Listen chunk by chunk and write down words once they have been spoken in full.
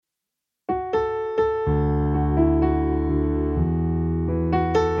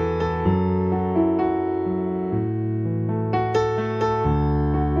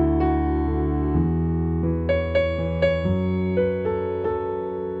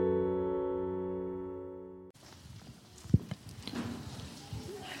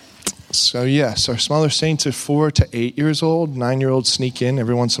So yes, our smaller saints are 4 to 8 years old. 9-year-olds sneak in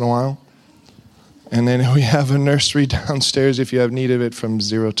every once in a while. And then we have a nursery downstairs if you have need of it from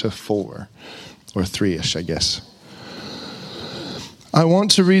 0 to 4, or 3-ish, I guess. I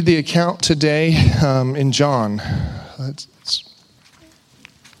want to read the account today in John.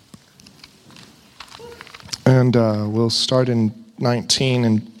 And we'll start in 19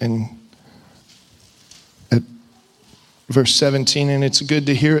 and at verse 17, and it's good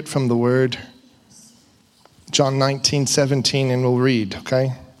to hear it from the Word. John 19:17, and we'll read,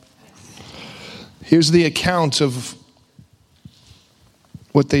 okay? Here's the account of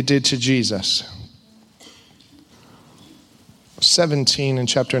what they did to Jesus. 17 in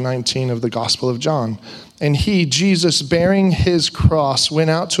chapter 19 of the Gospel of John. And he, Jesus, bearing his cross, went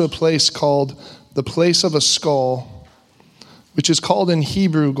out to a place called the place of a skull, which is called in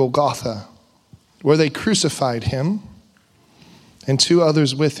Hebrew Golgotha, where they crucified him and 2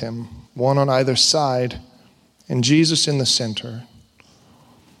 others with him, one on either side, and Jesus in the center.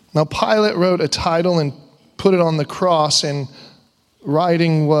 Now Pilate wrote a title and put it on the cross, and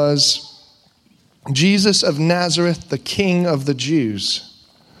writing was, Jesus of Nazareth, the King of the Jews.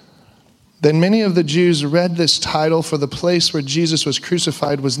 Then many of the Jews read this title, for the place where Jesus was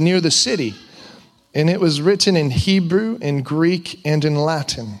crucified was near the city, and it was written in Hebrew, in Greek, and in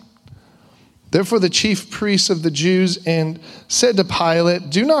Latin. Therefore the chief priests of the Jews and said to Pilate,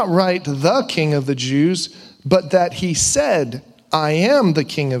 do not write the King of the Jews, but that he said, I am the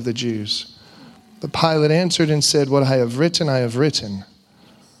King of the Jews. But Pilate answered and said, what I have written, I have written.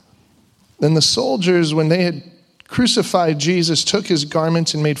 Then the soldiers, when they had crucified Jesus, took his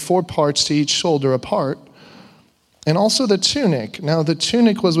garments and made 4 parts to each shoulder apart, and also the tunic. Now the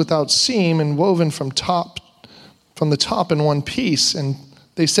tunic was without seam and woven from the top in one piece. And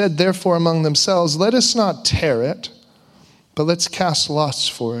they said, therefore, among themselves, let us not tear it, but let's cast lots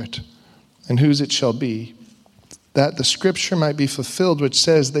for it, and whose it shall be, that the scripture might be fulfilled, which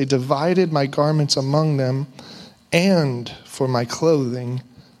says, they divided my garments among them, and for my clothing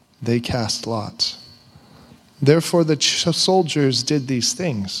they cast lots. Therefore the soldiers did these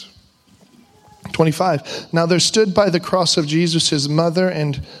things. 25. Now there stood by the cross of Jesus his mother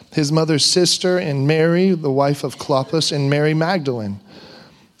and his mother's sister, and Mary, the wife of Clopas, and Mary Magdalene.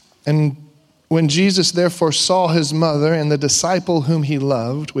 And when Jesus therefore saw his mother and the disciple whom he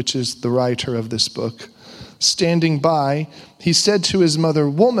loved, which is the writer of this book, standing by, he said to his mother,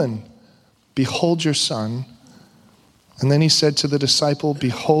 woman, behold your son. And then he said to the disciple,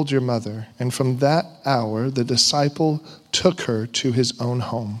 behold your mother. And from that hour, the disciple took her to his own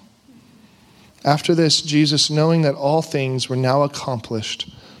home. After this, Jesus, knowing that all things were now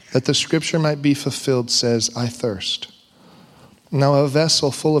accomplished, that the scripture might be fulfilled, says, I thirst. Now a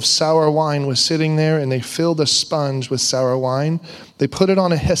vessel full of sour wine was sitting there, and they filled a sponge with sour wine. They put it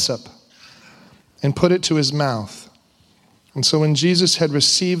on a hyssop and put it to his mouth. And so when Jesus had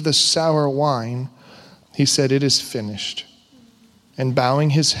received the sour wine, he said, it is finished. And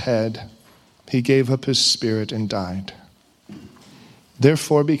bowing his head, he gave up his spirit and died.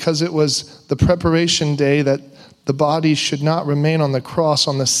 Therefore, because it was the preparation day that the body should not remain on the cross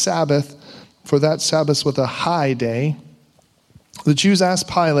on the Sabbath, for that Sabbath was a high day, the Jews asked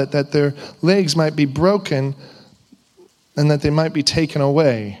Pilate that their legs might be broken and that they might be taken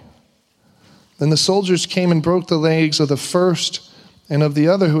away. Then the soldiers came and broke the legs of the first and of the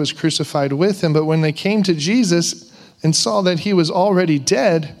other who was crucified with him. But when they came to Jesus and saw that he was already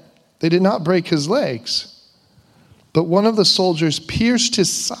dead, they did not break his legs. But one of the soldiers pierced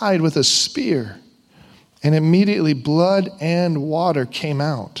his side with a spear, and immediately blood and water came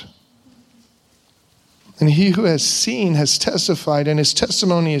out. And he who has seen has testified, and his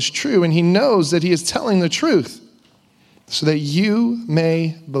testimony is true, and he knows that he is telling the truth, so that you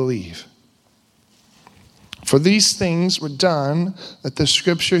may believe. For these things were done that the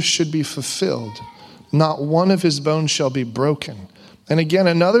scriptures should be fulfilled. Not one of his bones shall be broken. And again,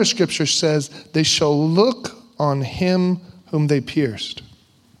 another scripture says, they shall look on him whom they pierced.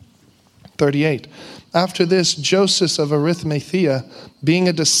 38. After this, Joseph of Arimathea, being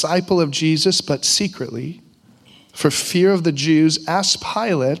a disciple of Jesus, but secretly, for fear of the Jews, asked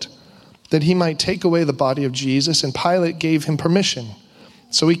Pilate that he might take away the body of Jesus, and Pilate gave him permission.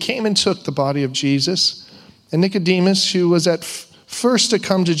 So he came and took the body of Jesus. And Nicodemus, who was at first to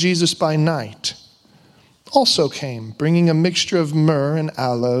come to Jesus by night, also came, bringing a mixture of myrrh and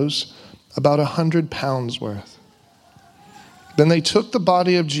aloes, about 100 pounds worth. Then they took the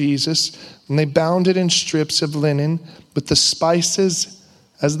body of Jesus, and they bound it in strips of linen with the spices,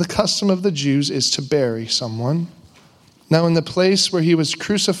 as the custom of the Jews is to bury someone. Now in the place where he was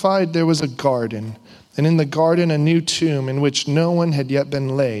crucified, there was a garden, and in the garden a new tomb in which no one had yet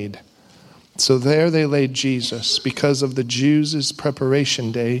been laid. So there they laid Jesus because of the Jews'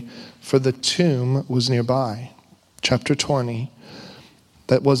 preparation day, for the tomb was nearby. Chapter 20.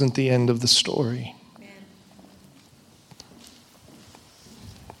 That wasn't the end of the story.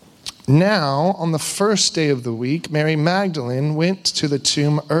 Now, on the first day of the week, Mary Magdalene went to the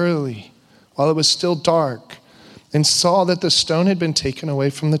tomb early, while it was still dark, and saw that the stone had been taken away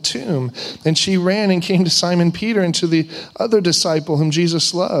from the tomb. And she ran and came to Simon Peter and to the other disciple whom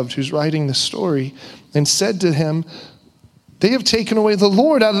Jesus loved, who's writing the story, and said to him, "They have taken away the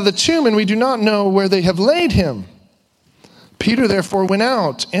Lord out of the tomb, and we do not know where they have laid him." Peter therefore went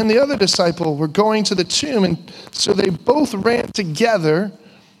out, and the other disciple were going to the tomb, and so they both ran together.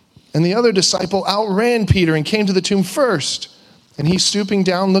 And the other disciple outran Peter and came to the tomb first. And he, stooping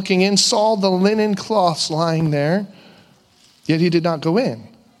down, looking in, saw the linen cloths lying there, yet he did not go in.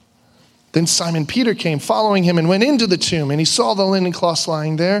 Then Simon Peter came, following him, and went into the tomb. And he saw the linen cloths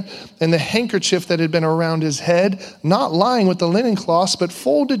lying there, and the handkerchief that had been around his head, not lying with the linen cloths, but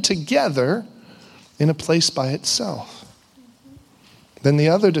folded together in a place by itself. Then the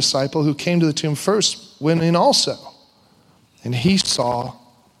other disciple who came to the tomb first went in also, and he saw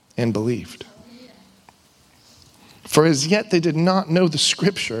and believed. For as yet they did not know the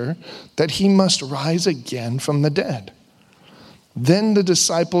scripture that he must rise again from the dead. Then the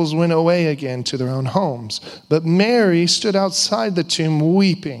disciples went away again to their own homes. But Mary stood outside the tomb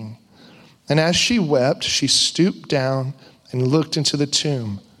weeping. And as she wept, she stooped down and looked into the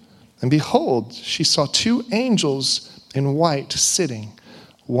tomb. And behold, she saw two angels in white sitting,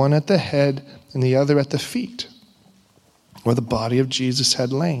 one at the head and the other at the feet, where the body of Jesus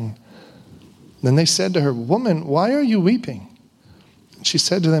had lain. Then they said to her, "Woman, why are you weeping?" And she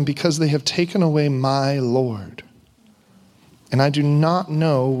said to them, "Because they have taken away my Lord, and I do not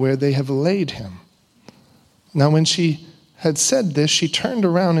know where they have laid him." Now when she had said this, she turned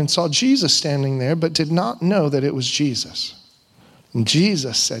around and saw Jesus standing there, but did not know that it was Jesus. And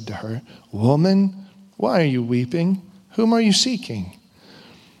Jesus said to her, "Woman, why are you weeping? Whom are you seeking?"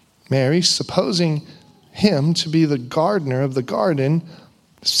 Mary, supposing him to be the gardener of the garden,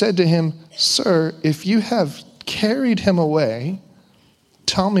 said to him, "Sir, if you have carried him away,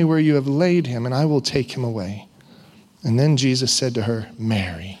 tell me where you have laid him, and I will take him away." And then Jesus said to her,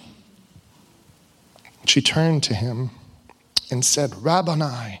 "Mary." She turned to him and said,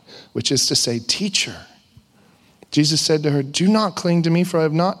 "Rabboni," which is to say, teacher. Jesus said to her, "Do not cling to me, for I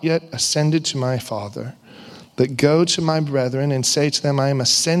have not yet ascended to my Father. But go to my brethren and say to them, I am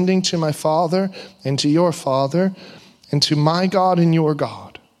ascending to my Father and to your Father, and to my God and your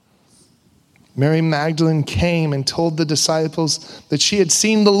God." Mary Magdalene came and told the disciples that she had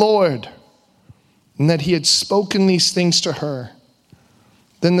seen the Lord and that he had spoken these things to her.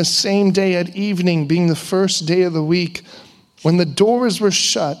 Then the same day at evening, being the first day of the week, when the doors were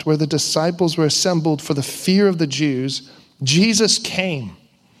shut where the disciples were assembled for the fear of the Jews, Jesus came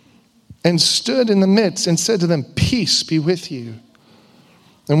and stood in the midst and said to them, "Peace be with you."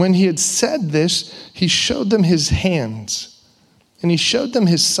 And when he had said this, he showed them his hands, and he showed them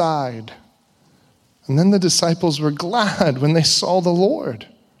his side. And then the disciples were glad when they saw the Lord.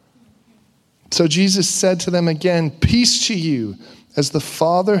 So Jesus said to them again, "Peace to you. As the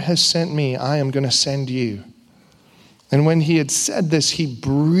Father has sent me, I am going to send you." And when he had said this, he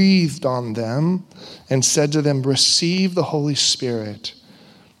breathed on them and said to them, "Receive the Holy Spirit.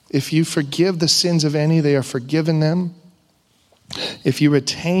 If you forgive the sins of any, they are forgiven them. If you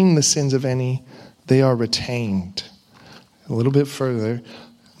retain the sins of any, they are retained." A little bit further.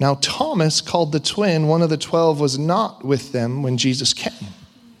 Now Thomas, called the twin, one of the 12, was not with them when Jesus came.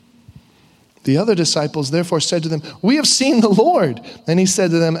 The other disciples therefore said to them, "We have seen the Lord." And he said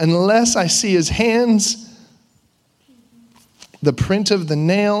to them, "Unless I see his hands, the print of the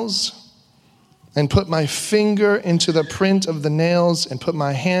nails, and put my finger into the print of the nails, and put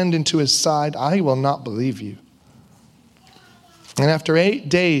my hand into his side, I will not believe you." And after 8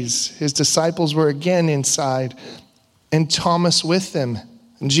 days, his disciples were again inside, and Thomas with them.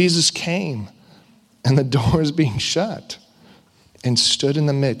 And Jesus came, and the doors being shut, and stood in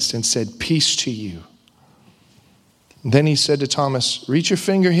the midst and said, "Peace to you." And then he said to Thomas, "Reach your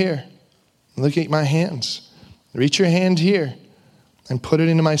finger here, and look at my hands. Reach your hand here, and put it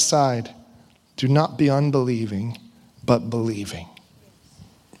into my side. Do not be unbelieving, but believing."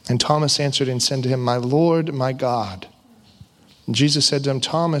 And Thomas answered and said to him, "My Lord, my God." And Jesus said to him,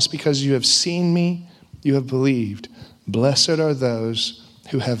 "Thomas, because you have seen me, you have believed. Blessed are those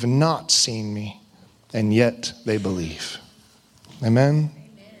who have not seen me, and yet they believe." Amen?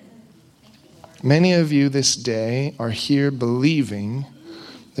 Many of you this day are here believing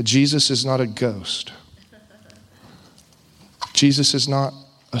that Jesus is not a ghost. Jesus is not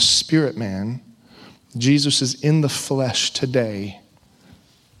a spirit man. Jesus is in the flesh today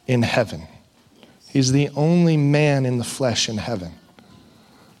in heaven. He's the only man in the flesh in heaven.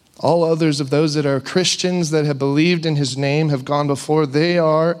 All others of those that are Christians that have believed in his name have gone before. They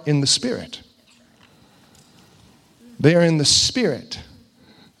are in the spirit. They are in the spirit.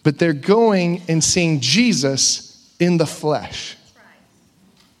 But they're going and seeing Jesus in the flesh.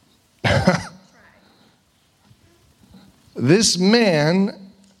 This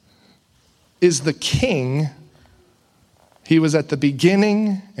man is the king. He was at the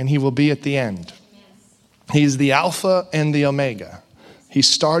beginning and he will be at the end. He's the Alpha and the Omega. He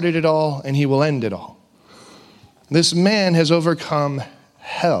started it all and he will end it all. This man has overcome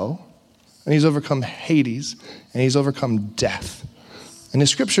hell, and he's overcome Hades, and he's overcome death. And the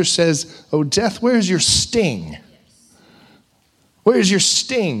scripture says, "Oh, death, where's your sting? Where's your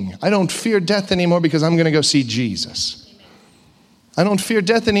sting? I don't fear death anymore because I'm going to go see Jesus. I don't fear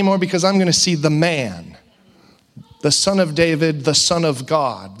death anymore because I'm going to see the man, the Son of David, the Son of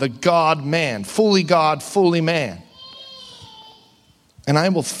God, the God-man, fully man. And I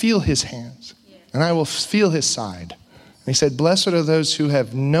will feel his hands, and I will feel his side." And he said, "Blessed are those who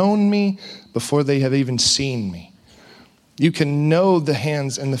have known me before they have even seen me." You can know the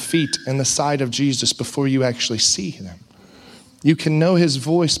hands and the feet and the side of Jesus before you actually see them. You can know his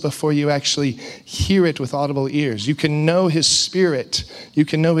voice before you actually hear it with audible ears. You can know his spirit. You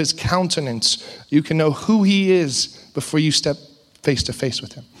can know his countenance. You can know who he is before you step face to face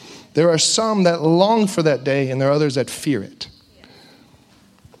with him. There are some that long for that day, and there are others that fear it.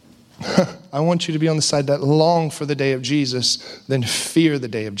 I want you to be on the side that long for the day of Jesus, then fear the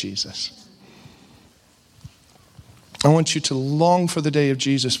day of Jesus. I want you to long for the day of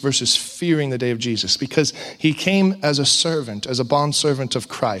Jesus versus fearing the day of Jesus, because he came as a servant, as a bondservant of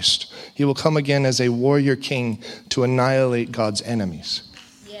Christ. He will come again as a warrior king to annihilate God's enemies.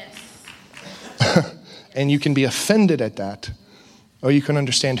 Yes. And you can be offended at that, or you can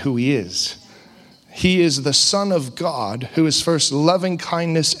understand who he is. He is the Son of God, who is first loving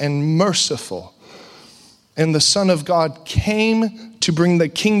kindness and merciful. And the Son of God came to bring the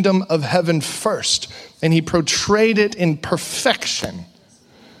kingdom of heaven first. And he portrayed it in perfection.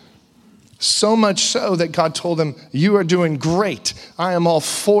 So much so that God told him, "You are doing great. I am all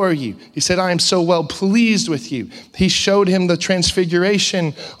for you." He said, "I am so well pleased with you." He showed him the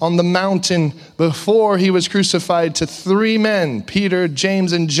transfiguration on the mountain before he was crucified to 3 men, Peter,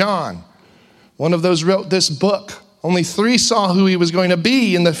 James, and John. One of those wrote this book. Only 3 saw who he was going to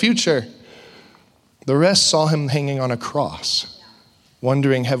be in the future. The rest saw him hanging on a cross,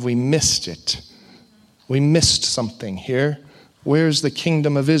 wondering, have we missed it? We missed something here. Where's the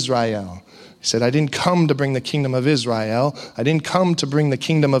kingdom of Israel? He said, "I didn't come to bring the kingdom of Israel. I didn't come to bring the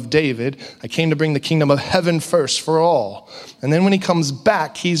kingdom of David. I came to bring the kingdom of heaven first for all." And then when he comes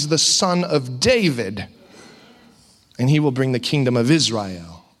back, he's the Son of David. And he will bring the kingdom of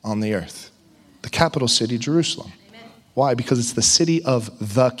Israel on the earth. The capital city, Jerusalem. Amen. Why? Because it's the city of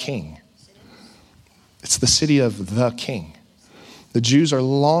the King. It's the city of the King. The Jews are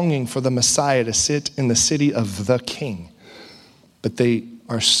longing for the Messiah to sit in the city of the King. But they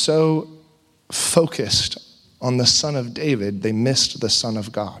are so focused on the Son of David, they missed the Son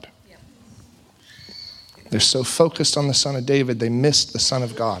of God. Yeah. They're so focused on the Son of David, they missed the Son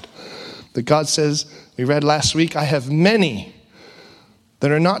of God. But God says, we read last week, "I have many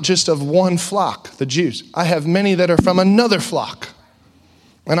that are not just of one flock," the Jews. "I have many that are from another flock.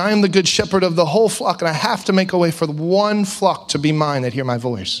 And I am the good shepherd of the whole flock, and I have to make a way for the one flock to be mine that hear my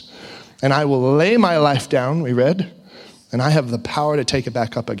voice. And I will lay my life down," we read, "and I have the power to take it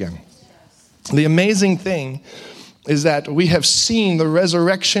back up again." The amazing thing is that we have seen the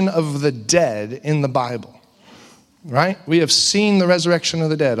resurrection of the dead in the Bible, right? We have seen the resurrection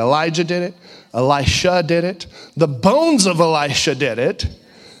of the dead. Elijah did it. Elisha did it. The bones of Elisha did it,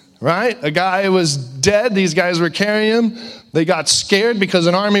 right? A guy was dead. These guys were carrying him. They got scared because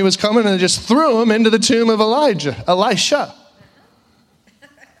an army was coming, and they just threw him into the tomb of Elisha.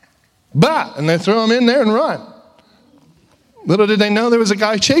 Bah! And they threw him in there and run. Little did they know there was a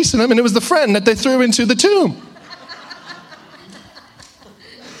guy chasing him, and it was the friend that they threw into the tomb.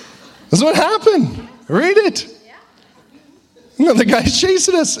 That's what happened. Read it. You know, the guy's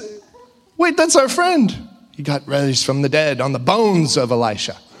chasing us. Wait, that's our friend. He got raised from the dead on the bones of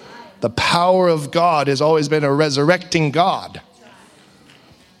Elisha. The power of God has always been a resurrecting God.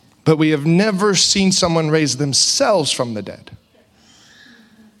 But we have never seen someone raise themselves from the dead.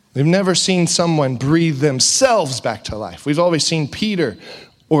 We've never seen someone breathe themselves back to life. We've always seen Peter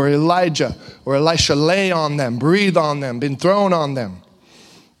or Elijah or Elisha lay on them, breathe on them, been thrown on them.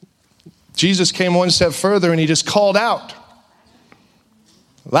 Jesus came one step further and he just called out.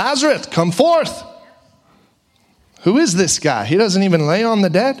 Lazarus, come forth. Who is this guy? He doesn't even lay on the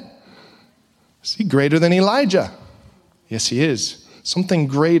dead. Is he greater than Elijah? Yes, he is. Something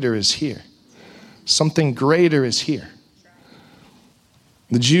greater is here. Something greater is here.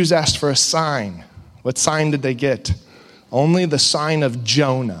 The Jews asked for a sign. What sign did they get? Only the sign of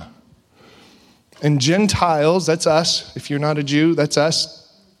Jonah. And Gentiles, that's us. If you're not a Jew, that's us.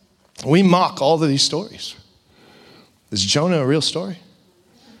 We mock all of these stories. Is Jonah a real story?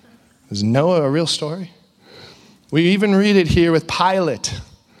 Is Noah a real story? We even read it here with Pilate.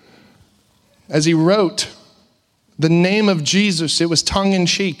 As he wrote the name of Jesus, it was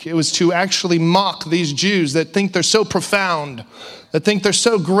tongue-in-cheek. It was to actually mock these Jews that think they're so profound, that think they're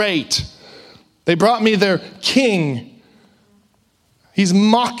so great. They brought me their king. He's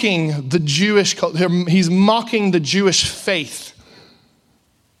mocking the Jewish culture. He's mocking the Jewish faith.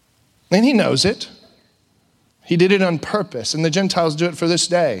 And he knows it. He did it on purpose, and the Gentiles do it for this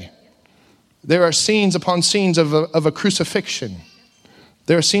day. There are scenes upon scenes of a crucifixion.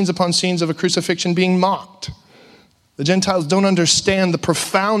 There are scenes upon scenes of a crucifixion being mocked. The Gentiles don't understand the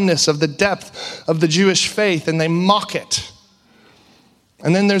profoundness of the depth of the Jewish faith, and they mock it.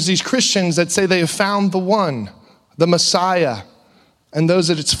 And then there's these Christians that say they have found the one, the Messiah, and those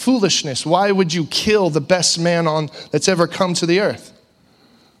that it's foolishness. Why would you kill the best man that's ever come to the earth?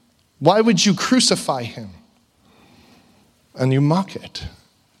 Why would you crucify him? And you mock it,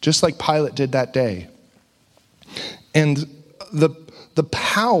 just like Pilate did that day. And the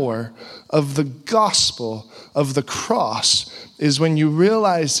power of the gospel of the cross is when you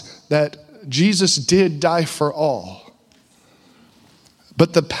realize that Jesus did die for all.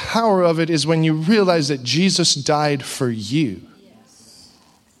 But the power of it is when you realize that Jesus died for you.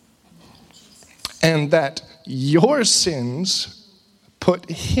 And that your sins put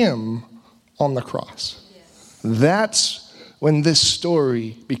him on the cross. That's when this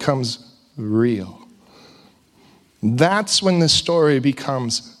story becomes real. That's when the story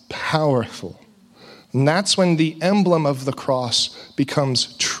becomes powerful. And that's when the emblem of the cross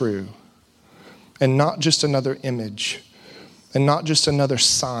becomes true. And not just another image. And not just another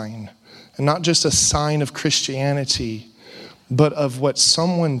sign. And not just a sign of Christianity, but of what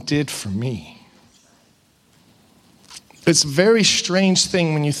someone did for me. It's a very strange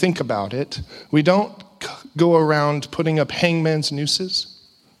thing when you think about it. We don't go around putting up hangman's nooses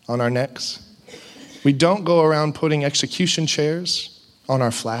on our necks. We don't go around putting execution chairs on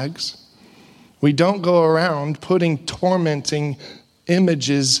our flags. We don't go around putting tormenting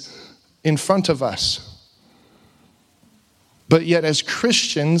images in front of us. But yet as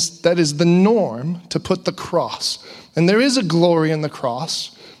Christians, that is the norm, to put the cross. And there is a glory in the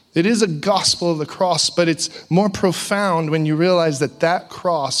cross. It is a gospel of the cross, but it's more profound when you realize that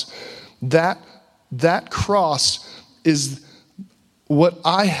cross, that cross is what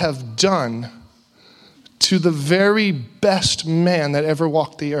I have done to the very best man that ever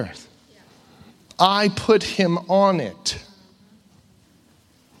walked the earth. I put him on it.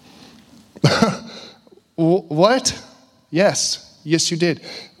 What? Yes, you did.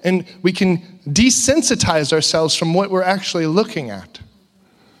 And we can desensitize ourselves from what we're actually looking at.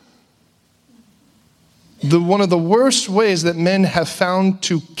 One of the worst ways that men have found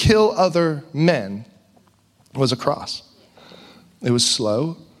to kill other men was a cross. It was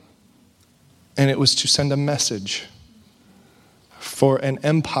slow, and it was to send a message for an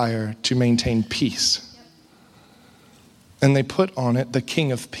empire to maintain peace. And they put on it the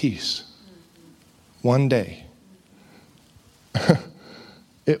King of Peace. One day.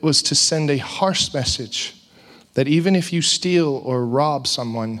 It was to send a harsh message that even if you steal or rob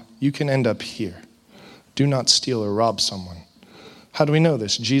someone, you can end up here. Do not steal or rob someone. How do we know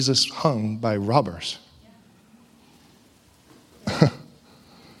this? Jesus hung by robbers.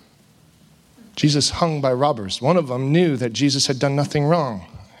 Jesus hung by robbers. One of them knew that Jesus had done nothing wrong.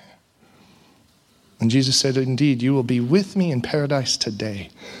 And Jesus said, indeed, you will be with me in paradise today.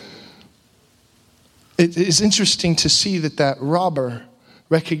 It is interesting to see that robber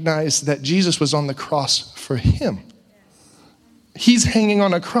recognized that Jesus was on the cross for him. He's hanging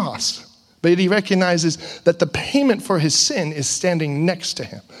on a cross. But he recognizes that the payment for his sin is standing next to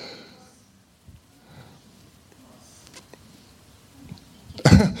him.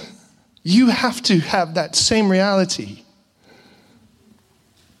 You have to have that same reality.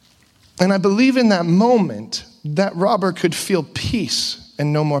 And I believe in that moment, that robber could feel peace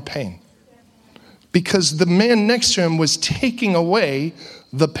and no more pain. Because the man next to him was taking away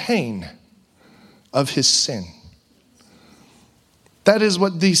the pain of his sin. That is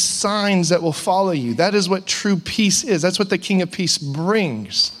what these signs that will follow you. That is what true peace is. That's what the King of Peace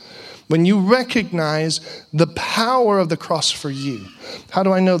brings. when you recognize the power of the cross for you. How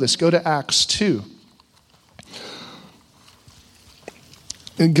do I know this? Go to Acts 2.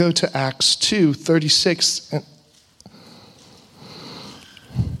 And go to Acts 2, 36.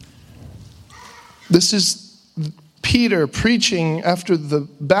 This is Peter preaching after the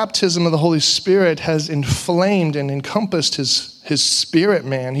baptism of the Holy Spirit has inflamed and encompassed his spirit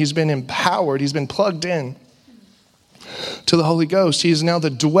man. He's been empowered. He's been plugged in to the Holy Ghost. He is now the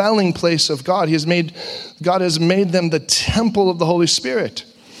dwelling place of God. God has made them the temple of the Holy Spirit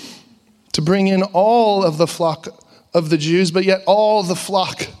to bring in all of the flock of the Jews, but yet all the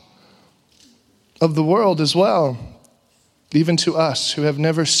flock of the world as well. Even to us who have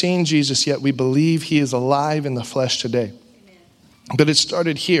never seen Jesus yet, we believe he is alive in the flesh today. Amen. But it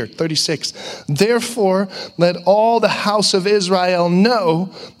started here, 36. Therefore, let all the house of Israel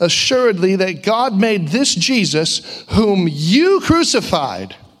know assuredly that God made this Jesus, whom you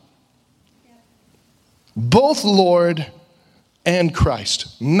crucified, both Lord and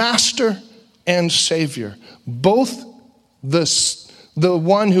Christ, Master and Savior, both the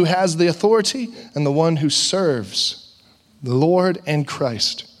one who has the authority and the one who serves, the Lord and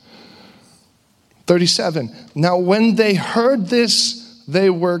Christ. 37. Now when they heard this,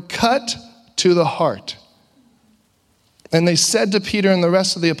 they were cut to the heart. And they said to Peter and the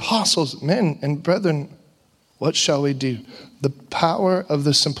rest of the apostles, men and brethren, what shall we do? The power of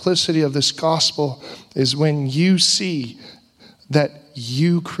the simplicity of this gospel is when you see that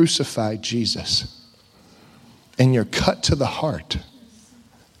you crucified Jesus and you're cut to the heart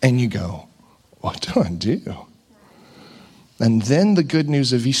and you go, what do I do? And then the good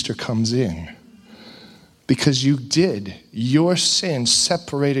news of Easter comes in. Because your sin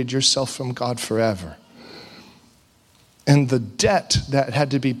separated yourself from God forever. And the debt that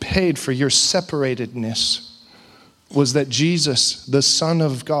had to be paid for your separatedness was that Jesus, the Son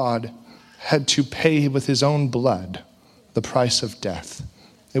of God, had to pay with his own blood the price of death.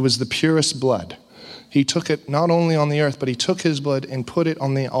 It was the purest blood. He took it not only on the earth, but he took his blood and put it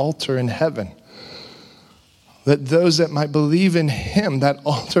on the altar in heaven. That those that might believe in him, that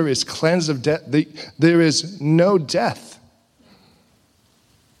altar is cleansed of death. There is no death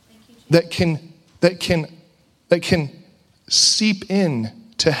that can seep in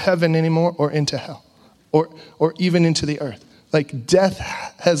to heaven anymore or into hell or even into the earth. Like death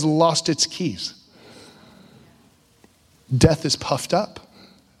has lost its keys. Death is puffed up.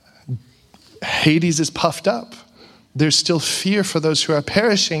 Hades is puffed up. There's still fear for those who are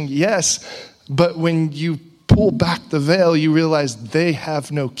perishing, yes, but when you pull back the veil, you realize they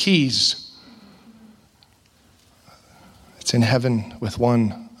have no keys. It's in heaven with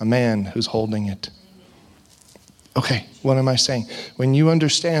a man who's holding it. Okay, what am I saying? When you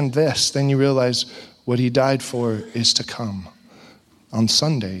understand this, then you realize what he died for is to come. On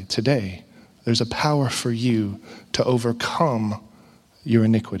Sunday, today, there's a power for you to overcome your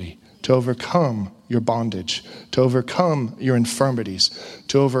iniquity, to overcome your bondage, to overcome your infirmities,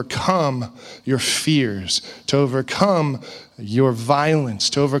 to overcome your fears, to overcome your violence,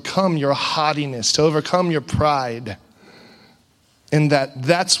 to overcome your haughtiness, to overcome your pride. And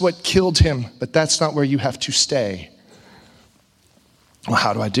that's what killed him, but that's not where you have to stay. Well,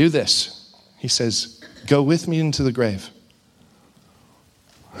 how do I do this? He says, go with me into the grave.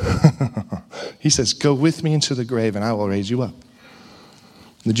 He says, go with me into the grave and I will raise you up.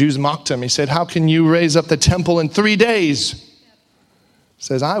 The Jews mocked him. He said, how can you raise up the temple in 3 days? He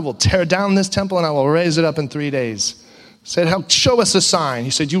says, I will tear down this temple and I will raise it up in 3 days. He said, show us a sign.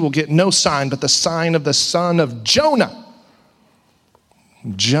 He said, you will get no sign but the sign of the son of Jonah.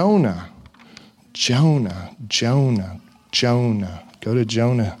 Jonah. Go to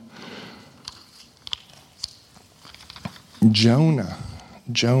Jonah.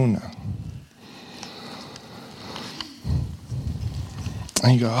 Jonah.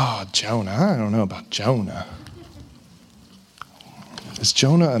 And you go, oh, Jonah. I don't know about Jonah. Is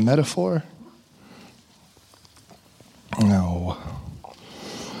Jonah a metaphor? No.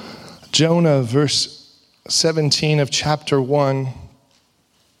 Jonah, verse 17 of chapter 1.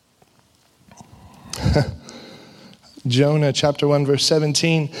 Jonah, chapter 1, verse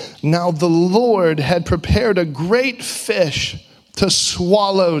 17. Now the Lord had prepared a great fish to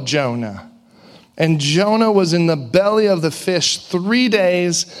swallow Jonah. And Jonah was in the belly of the fish 3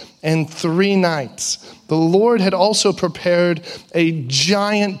 days and 3 nights. The Lord had also prepared a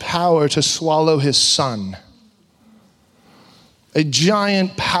giant power to swallow his son. A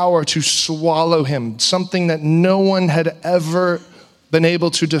giant power to swallow him. Something that no one had ever been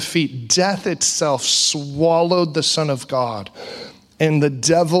able to defeat. Death itself swallowed the Son of God. And the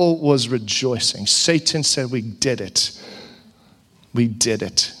devil was rejoicing. Satan said, we did it. We did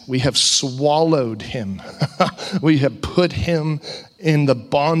it. We have swallowed him. We have put him in the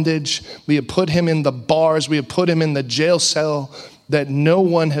bondage. We have put him in the bars. We have put him in the jail cell that no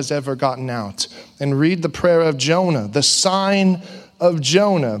one has ever gotten out. And read the prayer of Jonah, the sign of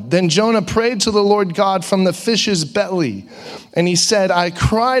Jonah. Then Jonah prayed to the Lord God from the fish's belly. And he said, I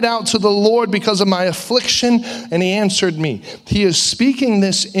cried out to the Lord because of my affliction, and he answered me. He is speaking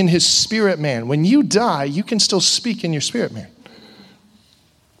this in his spirit man. When you die, you can still speak in your spirit man.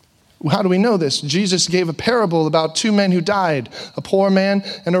 How do we know this? Jesus gave a parable about two men who died, a poor man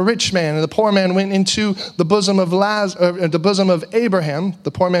and a rich man. And the poor man went into the bosom of Abraham. The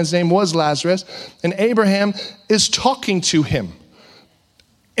poor man's name was Lazarus. And Abraham is talking to him.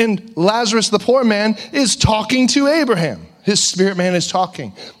 And Lazarus, the poor man, is talking to Abraham. His spirit man is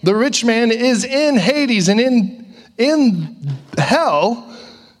talking. The rich man is in Hades and in hell,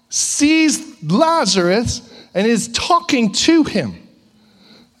 sees Lazarus and is talking to him.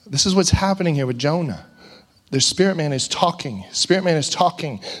 This is what's happening here with Jonah. Their spirit man is talking. Spirit man is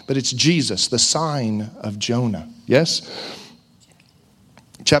talking, but it's Jesus, the sign of Jonah. Yes?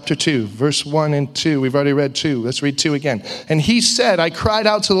 Chapter 2, verse 1 and 2. We've already read 2. Let's read 2 again. And he said, I cried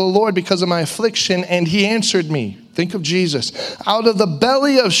out to the Lord because of my affliction, and he answered me. Think of Jesus. Out of the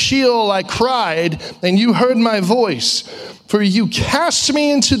belly of Sheol I cried, and you heard my voice. For you cast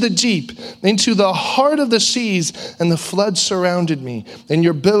me into the deep, into the heart of the seas, and the flood surrounded me, and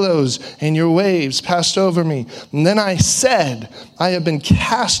your billows and your waves passed over me. And then I said, I have been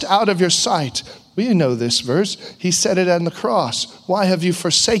cast out of your sight. We know this verse. He said it on the cross. Why have you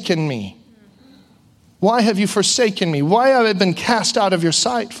forsaken me? Why have you forsaken me? Why have I been cast out of your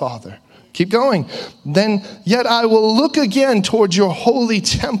sight, Father? Keep going. Then, yet I will look again towards your holy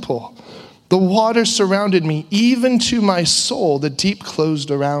temple. The water surrounded me, even to my soul. The deep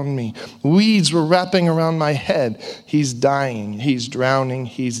closed around me. Weeds were wrapping around my head. He's dying. He's drowning.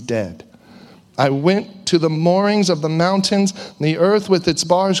 He's dead. I went to the moorings of the mountains. The earth with its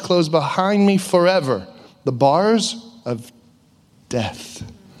bars closed behind me forever. The bars of death.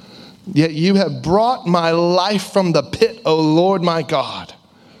 Yet you have brought my life from the pit, O Lord my God.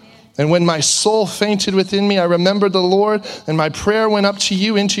 And when my soul fainted within me, I remembered the Lord, and my prayer went up to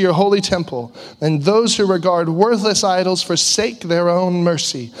you into your holy temple. And those who regard worthless idols forsake their own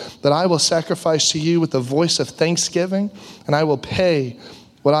mercy, that I will sacrifice to you with the voice of thanksgiving, and I will pay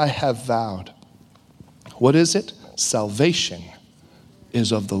what I have vowed. What is it? Salvation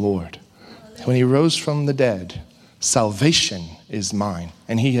is of the Lord. When he rose from the dead, salvation is mine,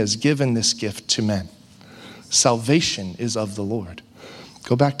 and he has given this gift to men. Salvation is of the Lord.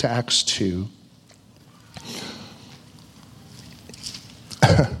 Go back to Acts 2.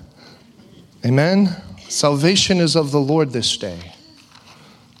 Amen. Salvation is of the Lord this day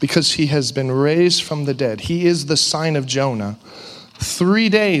because he has been raised from the dead. He is the sign of Jonah. 3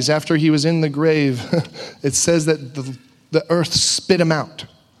 days after he was in the grave, it says that the earth spit him out.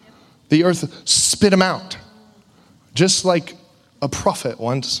 The earth spit him out. Just like a prophet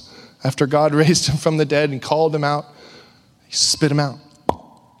once, after God raised him from the dead and called him out, he spit him out.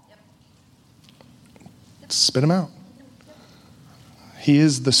 Spit him out. He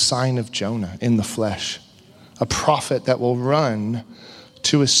is the sign of Jonah in the flesh, a prophet that will run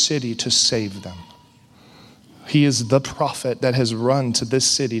to a city to save them. He is the prophet that has run to this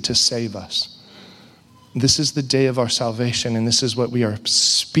city to save us. This is the day of our salvation, and this is what we are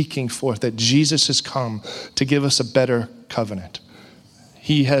speaking forth, that Jesus has come to give us a better covenant.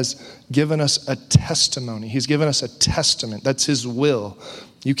 He has given us a testimony. He's given us a testament. That's his will.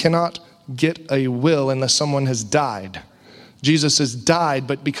 You cannot get a will unless someone has died. Jesus has died,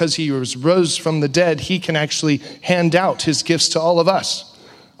 but because he rose from the dead, he can actually hand out his gifts to all of us.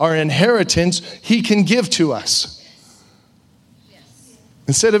 Our inheritance, he can give to us.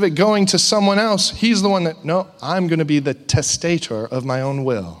 Instead of it going to someone else, he's the one that, no, I'm going to be the testator of my own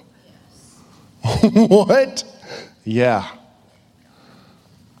will. What? Yeah.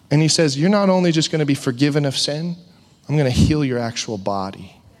 And he says, you're not only just going to be forgiven of sin, I'm going to heal your actual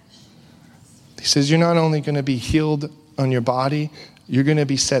body. He says, you're not only going to be healed on your body, you're going to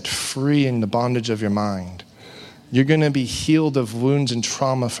be set free in the bondage of your mind. You're going to be healed of wounds and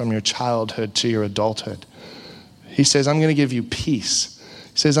trauma from your childhood to your adulthood. He says, I'm going to give you peace.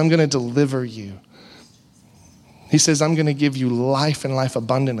 He says, I'm going to deliver you. He says, I'm going to give you life and life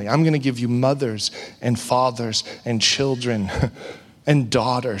abundantly. I'm going to give you mothers and fathers and children and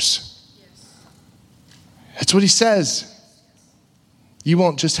daughters. That's what he says. You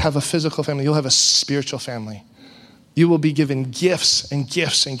won't just have a physical family. You'll have a spiritual family. You will be given gifts and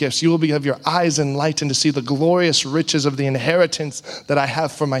gifts and gifts. You will have your eyes enlightened to see the glorious riches of the inheritance that I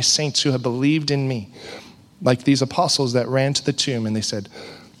have for my saints who have believed in me. Like these apostles that ran to the tomb and they said,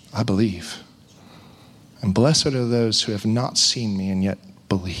 I believe. And blessed are those who have not seen me and yet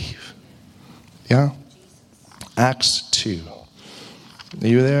believe. Yeah? Acts 2. Are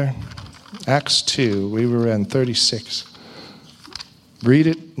you there? Acts 2, we were in 36. Read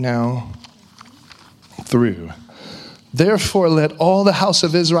it now through. Therefore, let all the house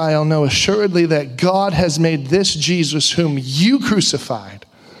of Israel know assuredly that God has made this Jesus whom you crucified,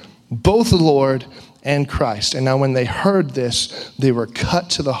 both Lord and Christ. And now when they heard this, they were cut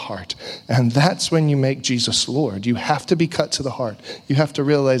to the heart. And that's when you make Jesus Lord. You have to be cut to the heart. You have to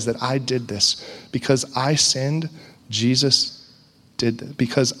realize that I did this. Because I sinned, Jesus did it.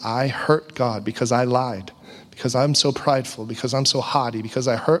 Because I hurt God, because I lied, because I'm so prideful, because I'm so haughty, because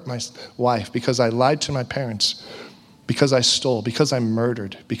I hurt my wife, because I lied to my parents, because I stole, because I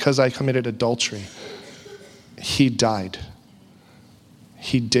murdered, because I committed adultery. He died.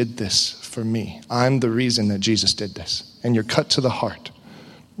 He did this for me. I'm the reason that Jesus did this. And you're cut to the heart.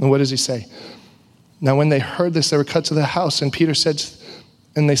 And what does he say? Now when they heard this, they were cut to the house. And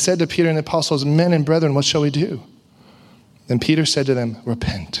they said to Peter and the apostles, men and brethren, what shall we do? Then Peter said to them,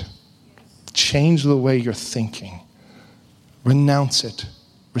 repent. Change the way you're thinking. Renounce it.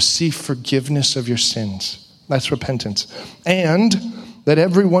 Receive forgiveness of your sins. That's repentance. And let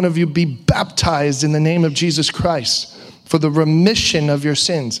every one of you be baptized in the name of Jesus Christ for the remission of your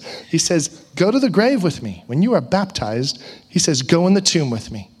sins. He says, go to the grave with me. When you are baptized, he says, go in the tomb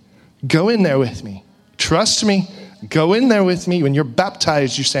with me. Go in there with me. Trust me. Go in there with me. When you're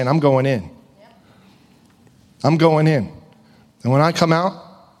baptized, you're saying, I'm going in. I'm going in. And when I come out,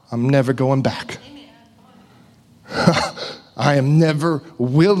 I'm never going back. I am never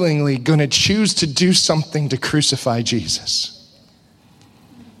willingly going to choose to do something to crucify Jesus.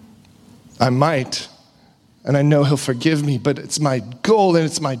 I might, and I know he'll forgive me, but it's my goal and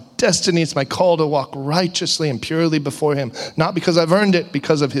it's my destiny. It's my call to walk righteously and purely before him. Not because I've earned it,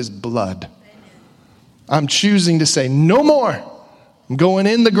 because of his blood. I'm choosing to say, no more. I'm going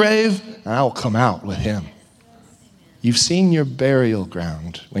in the grave and I'll come out with him. You've seen your burial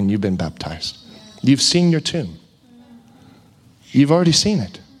ground when you've been baptized. You've seen your tomb. You've already seen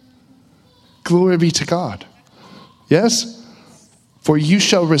it. Glory be to God. Yes? For you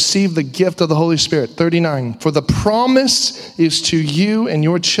shall receive the gift of the Holy Spirit. 39. For the promise is to you and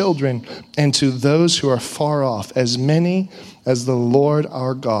your children and to those who are far off, as many as the Lord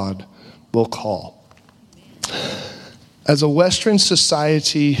our God will call. As a Western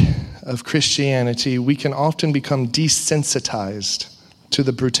society of Christianity, we can often become desensitized to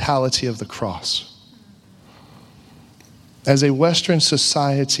the brutality of the cross. As a Western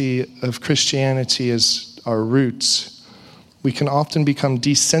society of Christianity as our roots, we can often become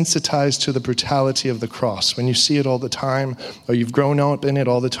desensitized to the brutality of the cross. When you see it all the time, or you've grown up in it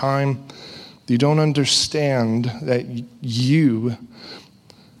all the time, you don't understand that you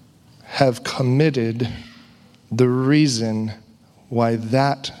have committed the reason why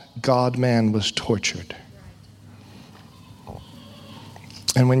that God-man was tortured.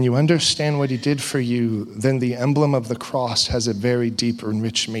 And when you understand what he did for you, then the emblem of the cross has a very deep and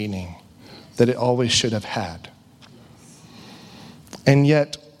rich meaning that it always should have had. And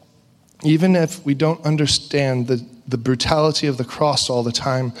yet, even if we don't understand the brutality of the cross all the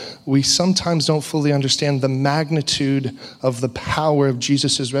time, we sometimes don't fully understand the magnitude of the power of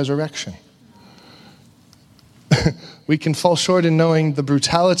Jesus' resurrection. We can fall short in knowing the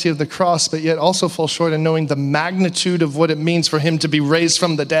brutality of the cross, but yet also fall short in knowing the magnitude of what it means for him to be raised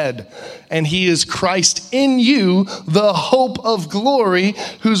from the dead. And he is Christ in you, the hope of glory,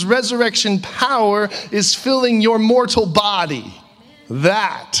 whose resurrection power is filling your mortal body.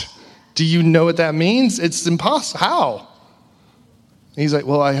 That, do you know what that means? It's impossible. How? He's like,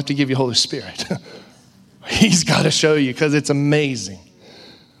 well, I have to give you Holy Spirit. He's got to show you, because it's amazing.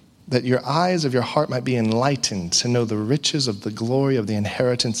 That your eyes of your heart might be enlightened to know the riches of the glory of the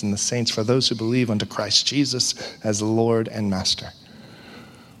inheritance in the saints for those who believe unto Christ Jesus as Lord and Master.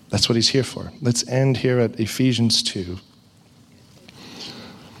 That's what he's here for. Let's end here at Ephesians 2.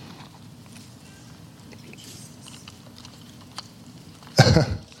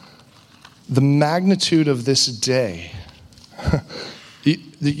 The magnitude of this day,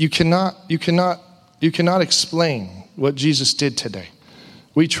 you cannot explain what Jesus did today.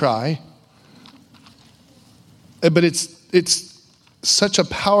 We try, but it's such a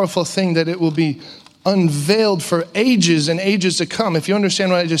powerful thing that it will be unveiled for ages and ages to come. If you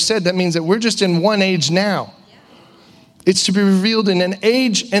understand what I just said, that means that we're just in one age now. It's to be revealed in an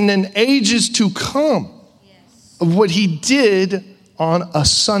age and then ages to come of what he did on a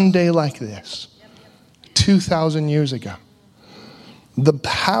Sunday like this, 2,000 years ago. The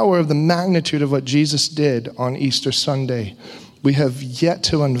power of the magnitude of what Jesus did on Easter Sunday, we have yet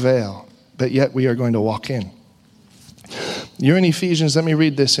to unveil, but yet we are going to walk in. You're in Ephesians. Let me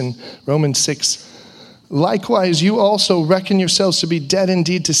read this in Romans 6. Likewise, you also reckon yourselves to be dead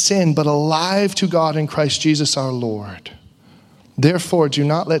indeed to sin, but alive to God in Christ Jesus our Lord. Therefore, do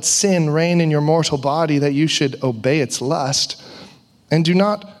not let sin reign in your mortal body that you should obey its lust. And do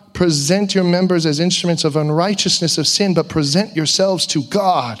not present your members as instruments of unrighteousness of sin, but present yourselves to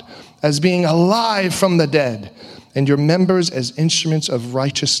God as being alive from the dead, and your members as instruments of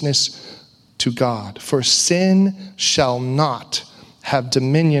righteousness to God. For sin shall not have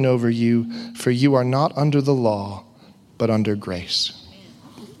dominion over you, for you are not under the law, but under grace.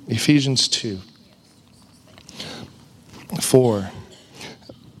 Ephesians 2, 4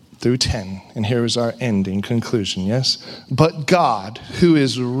 through 10. And here is our ending conclusion, yes? But God, who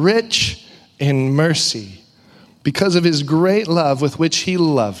is rich in mercy, because of his great love with which he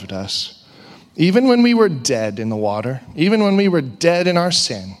loved us, even when we were dead in the water, even when we were dead in our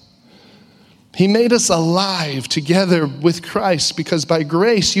sin, he made us alive together with Christ, because by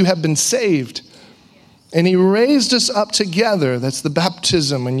grace you have been saved. And he raised us up together. That's the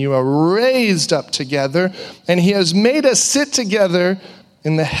baptism, when you are raised up together. And he has made us sit together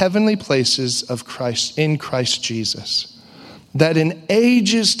in the heavenly places of Christ, in Christ Jesus, that in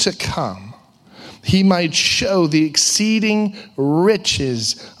ages to come he might show the exceeding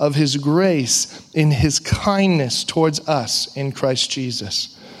riches of his grace in his kindness towards us in Christ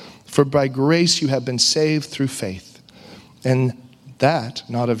Jesus. For by grace you have been saved through faith, and that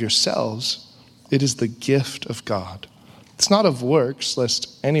not of yourselves, it is the gift of God. It's not of works,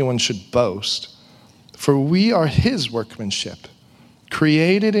 lest anyone should boast. For we are his workmanship,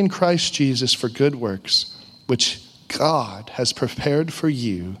 created in Christ Jesus for good works, which God has prepared for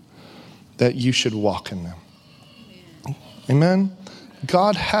you, that you should walk in them. Amen?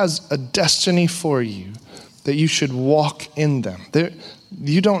 God has a destiny for you, that you should walk in them.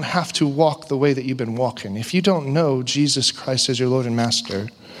 You don't have to walk the way that you've been walking. If you don't know Jesus Christ as your Lord and Master,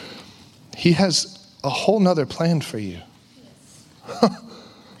 he has a whole nother plan for you.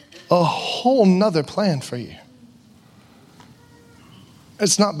 A whole nother plan for you.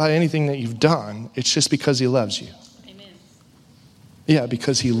 It's not by anything that you've done. It's just because he loves you. Amen. Yeah,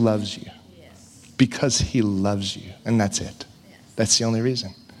 because he loves you. Yes. Because he loves you. And that's it. Yes. That's the only reason.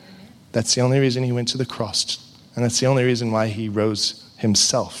 Amen. That's the only reason he went to the cross. And that's the only reason why he rose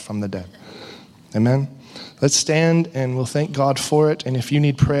himself from the dead. Amen? Let's stand and we'll thank God for it. And if you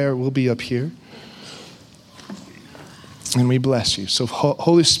need prayer, we'll be up here. And we bless you. So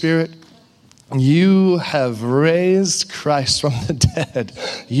Holy Spirit, you have raised Christ from the dead.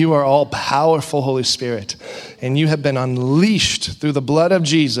 You are all powerful, Holy Spirit. And you have been unleashed through the blood of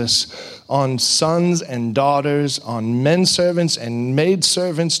Jesus on sons and daughters, on men servants and maid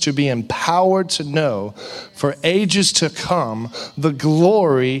servants, to be empowered to know for ages to come the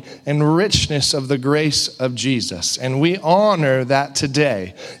glory and richness of the grace of Jesus. And we honor that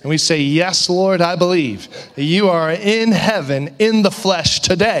today. And we say, yes, Lord, I believe that you are in heaven in the flesh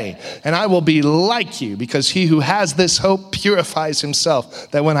today. And I will be like you, because he who has this hope purifies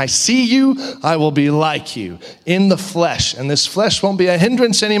himself, that when I see you, I will be like you in the flesh. And this flesh won't be a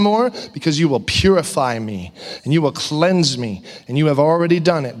hindrance anymore, because you will purify me and you will cleanse me, and you have already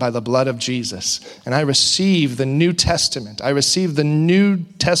done it by the blood of Jesus. And I receive the New Testament. I receive the new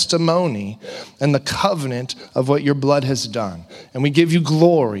testimony and the covenant of what your blood has done. And we give you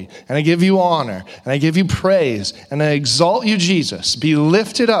glory, and I give you honor, and I give you praise, and I exalt you, Jesus. Be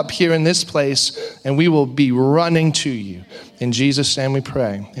lifted up here in this place, and we will be running to you. In Jesus' name we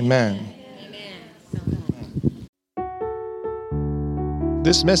pray. Amen.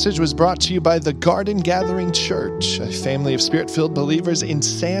 This message was brought to you by the Garden Gathering Church, a family of Spirit-filled believers in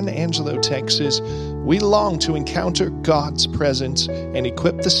San Angelo, Texas. We long to encounter God's presence and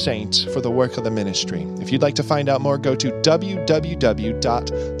equip the saints for the work of the ministry. If you'd like to find out more, go to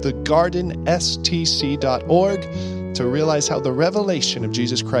www.thegardenstc.org to realize how the revelation of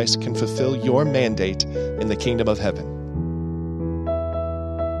Jesus Christ can fulfill your mandate in the kingdom of heaven.